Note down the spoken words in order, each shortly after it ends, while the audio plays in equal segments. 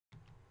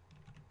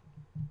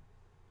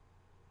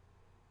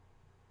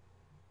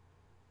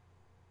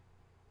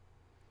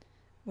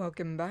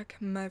Welcome back,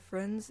 my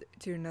friends,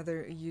 to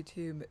another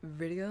YouTube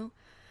video.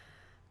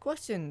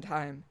 Question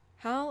time.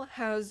 How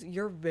has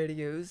your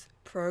videos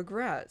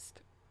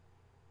progressed?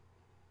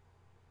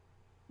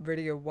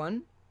 Video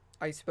 1,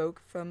 I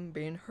spoke from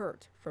being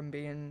hurt, from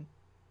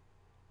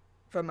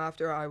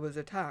after I was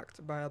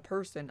attacked by a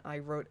person. I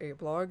wrote a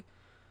blog.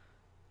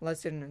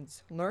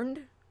 Lessons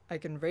learned. I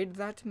conveyed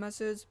that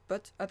message,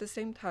 but at the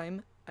same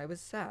time, I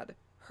was sad,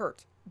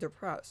 hurt,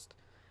 depressed.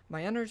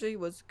 My energy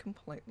was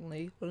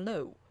completely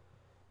low.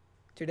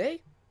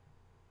 Today?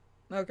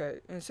 Okay,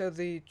 and so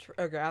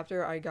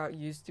after I got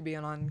used to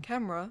being on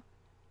camera,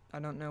 I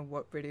don't know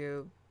what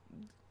video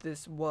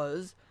this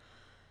was.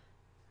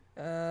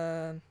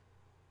 Middle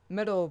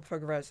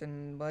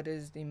progression. What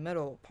is the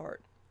middle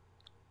part?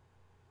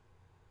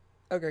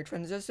 Okay,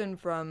 transition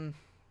from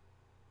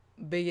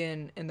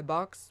being in the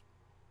box,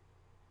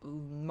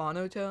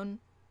 monotone,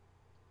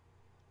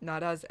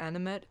 not as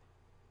animate,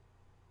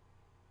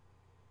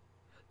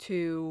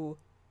 to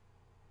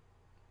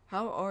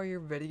how are your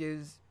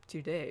videos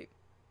today?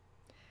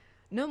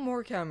 No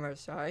more camera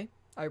shy.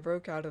 I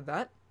broke out of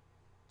that.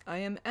 I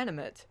am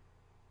animate.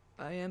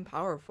 I am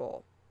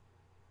powerful.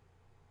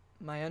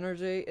 My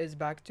energy is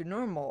back to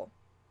normal.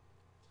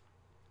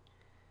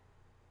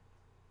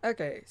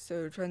 Okay,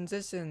 so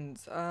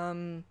transitions.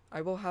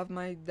 I will have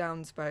my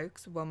down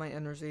spikes while my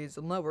energy is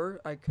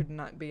lower. I could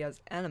not be as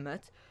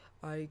animate.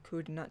 I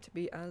could not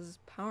be as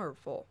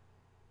powerful.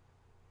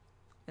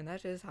 And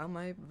that is how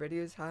my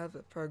videos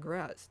have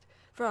progressed.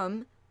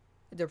 From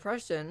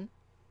depression,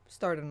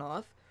 starting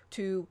off,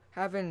 to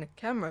having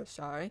camera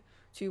shy,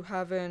 to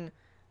having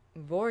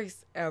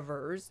voice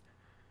errors,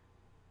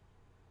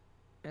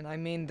 and I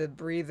mean the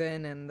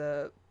breathing and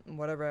the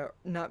whatever,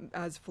 not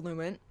as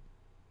fluent,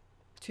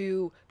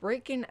 to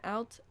breaking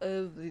out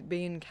of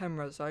being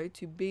camera shy,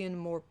 to being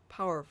more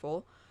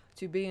powerful,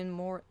 to being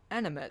more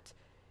animate,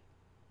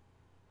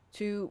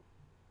 to,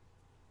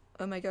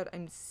 oh my god,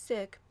 I'm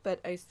sick, but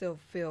I still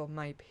feel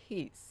my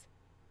peace.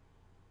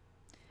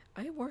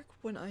 I work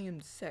when I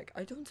am sick.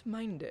 I don't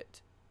mind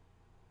it.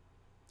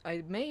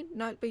 I may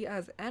not be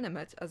as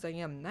animate as I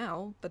am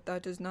now, but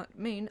that does not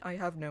mean I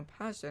have no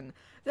passion.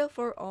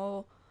 Therefore,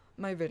 all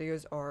my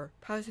videos are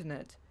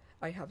passionate.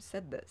 I have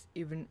said this.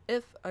 Even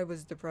if I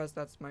was depressed,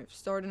 that's my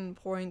starting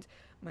point.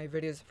 My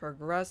videos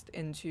progressed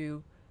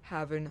into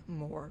having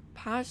more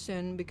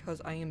passion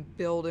because I am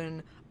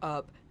building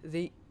up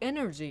the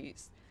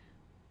energies.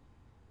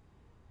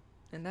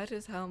 And that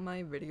is how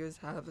my videos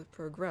have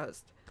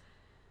progressed.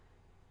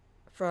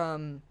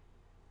 From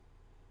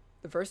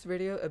the first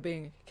video of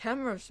being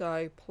camera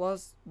shy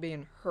plus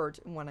being hurt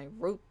when I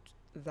wrote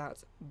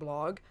that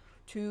blog,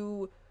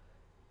 to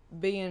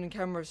being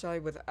camera shy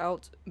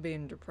without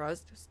being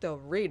depressed, still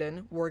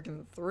reading,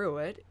 working through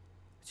it,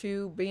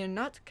 to being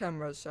not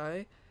camera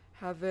shy,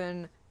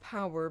 having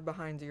power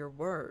behind your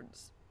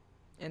words.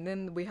 And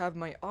then we have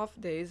my off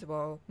days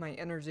while my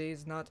energy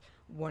is not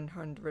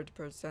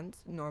 100%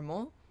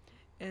 normal,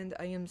 and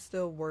I am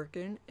still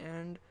working,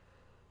 and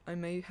I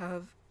may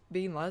have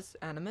been less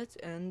animate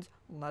and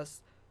less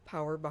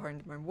power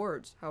behind my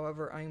words.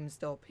 However, I am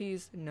still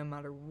peace no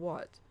matter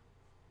what.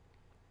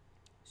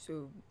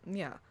 So,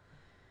 yeah.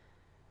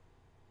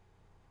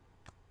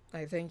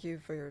 I thank you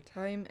for your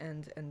time,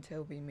 and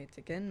until we meet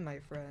again, my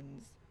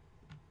friends.